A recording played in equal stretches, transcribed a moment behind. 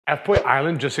FBoy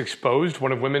Island just exposed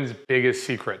one of women's biggest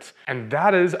secrets, and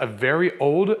that is a very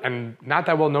old and not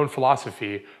that well-known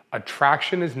philosophy: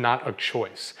 attraction is not a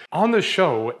choice. On the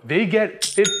show, they get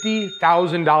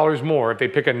 $50,000 more if they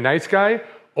pick a nice guy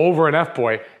over an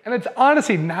F-boy, and it's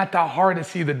honestly not that hard to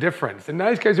see the difference. The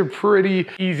nice guys are pretty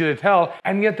easy to tell,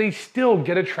 and yet they still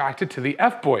get attracted to the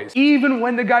F-boys. Even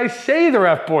when the guys say they're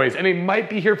F-boys and they might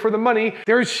be here for the money,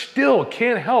 they still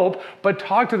can't help but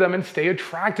talk to them and stay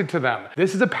attracted to them.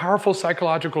 This is a powerful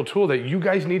psychological tool that you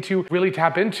guys need to really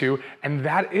tap into, and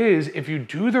that is if you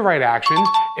do the right actions,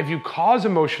 if you cause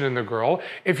emotion in the girl,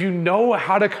 if you know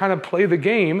how to kind of play the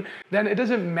game, then it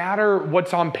doesn't matter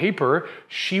what's on paper,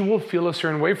 she will feel a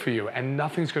certain way for you, and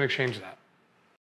nothing's gonna change that.